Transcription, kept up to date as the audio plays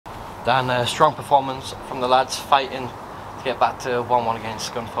Dan, strong performance from the lads fighting to get back to 1-1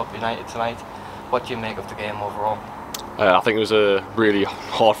 against Scunthorpe United tonight. What do you make of the game overall? I think it was a really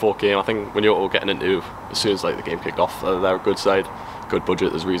hard-fought game. I think when you're all getting into as soon as the game kicked off, they're a good side, good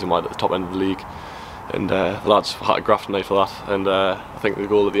budget. There's a reason why they're at the top end of the league, and the lads had a graft tonight for that. And I think the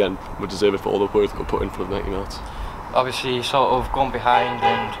goal at the end would deserve it for all the work they could put in for the 90 minutes. Obviously, sort of going behind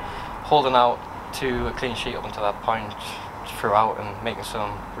and holding out to a clean sheet up until that point throughout, and making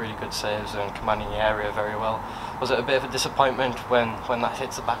some really good saves and commanding the area very well. Was it a bit of a disappointment when that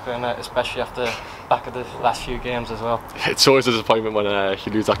hits the back of the net, especially after back of the last few games as well? It's always a disappointment when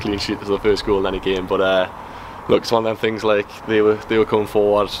you lose that clean sheet as the first goal in any game, but look, it's one of them things. Like they were coming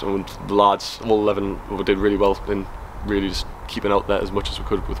forward, and the lads, all 11, did really well in really just keeping out there as much as we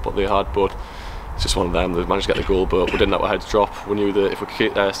could with what they had. But it's just one of them. They managed to get the goal, but we didn't let our heads drop. We knew that if we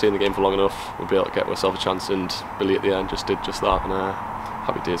could stay in the game for long enough, we'd be able to get ourselves a chance. And Billy at the end just did just that, and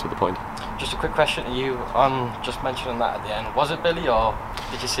happy days with the point. Just a quick question to you on just mentioning that at the end. Was it Billy, or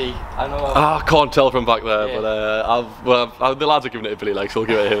did you see? I know. I can't tell from back there, yeah. but the lads are giving it to Billy, so we'll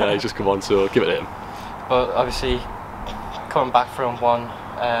give it to him. He's just come on, so give it to him. But obviously, coming back from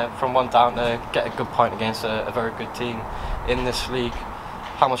one down to get a good point against a very good team in this league,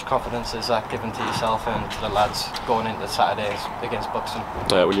 how much confidence is that given to yourself and to the lads going into Saturdays against Buxton?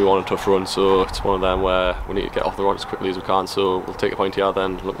 We knew on a tough run, so it's one of them where we need to get off the run as quickly as we can. So we'll take a point here,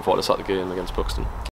 then looking forward to Saturday game against Buxton.